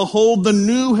away. Behold, the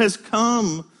new has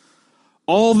come.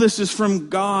 All this is from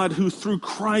God, who through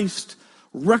Christ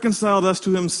reconciled us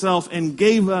to himself and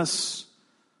gave us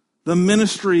the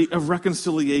ministry of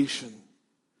reconciliation.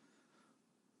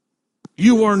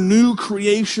 You are new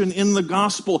creation in the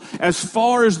gospel. As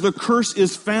far as the curse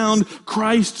is found,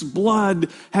 Christ's blood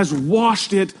has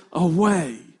washed it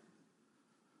away.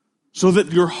 So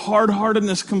that your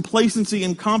hard-heartedness, complacency,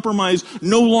 and compromise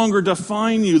no longer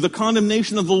define you. The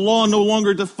condemnation of the law no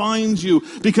longer defines you,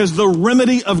 because the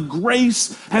remedy of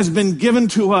grace has been given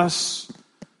to us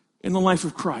in the life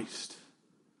of Christ.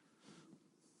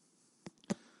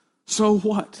 So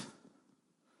what?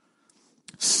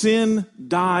 Sin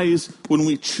dies when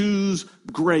we choose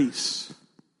grace.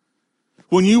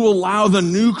 When you allow the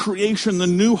new creation, the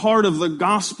new heart of the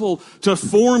gospel to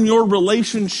form your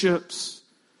relationships,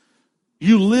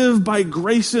 you live by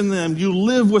grace in them. You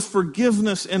live with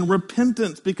forgiveness and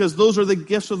repentance, because those are the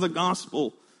gifts of the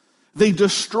gospel. They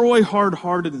destroy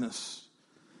hard-heartedness.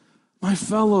 My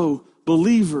fellow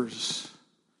believers,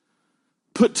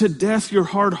 put to death your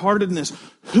hard-heartedness.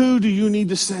 Who do you need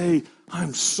to say,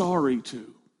 I'm sorry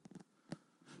to?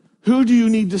 Who do you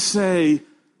need to say,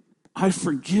 I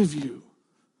forgive you?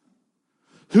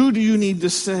 Who do you need to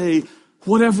say,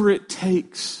 whatever it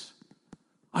takes,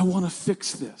 I want to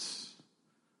fix this?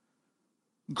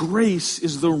 Grace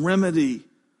is the remedy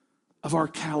of our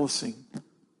callousing.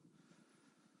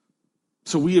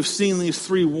 So we have seen these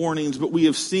three warnings, but we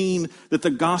have seen that the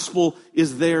gospel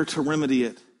is there to remedy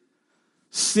it.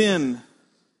 Sin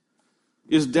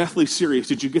is deathly serious.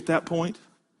 Did you get that point?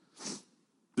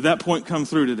 Did that point come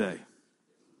through today?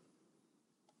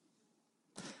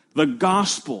 The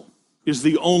gospel is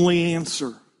the only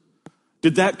answer.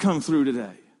 Did that come through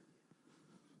today?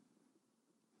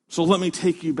 So let me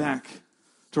take you back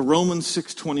to Romans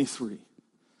 6:23.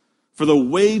 For the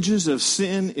wages of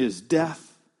sin is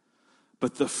death,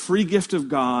 but the free gift of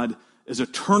God is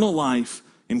eternal life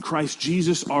in Christ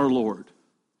Jesus our Lord.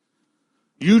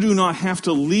 You do not have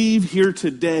to leave here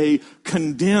today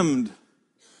condemned,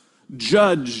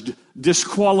 judged,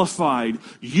 disqualified.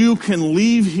 You can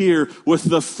leave here with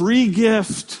the free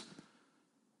gift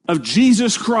of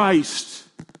Jesus Christ,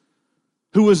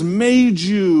 who has made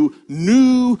you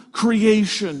new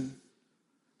creation,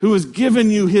 who has given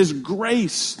you his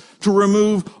grace to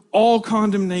remove all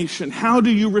condemnation. How do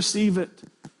you receive it?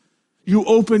 You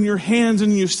open your hands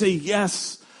and you say,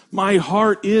 yes, my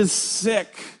heart is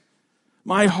sick.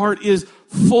 My heart is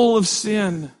full of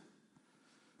sin.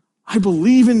 I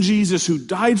believe in Jesus who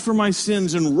died for my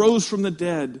sins and rose from the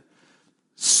dead.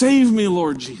 Save me,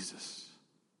 Lord Jesus.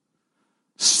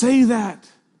 Say that.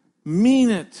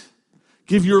 Mean it.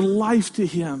 Give your life to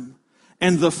him.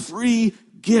 And the free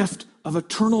gift of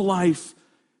eternal life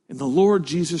in the Lord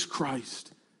Jesus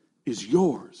Christ is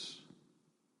yours.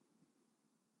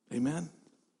 Amen.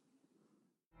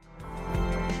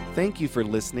 Thank you for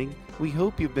listening. We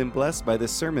hope you've been blessed by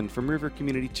this sermon from River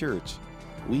Community Church.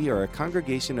 We are a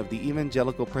congregation of the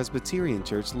Evangelical Presbyterian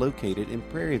Church located in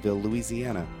Prairieville,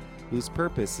 Louisiana, whose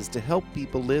purpose is to help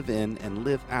people live in and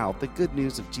live out the good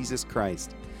news of Jesus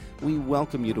Christ. We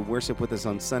welcome you to worship with us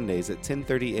on Sundays at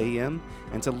 10:30 a.m.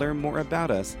 and to learn more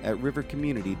about us at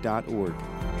rivercommunity.org.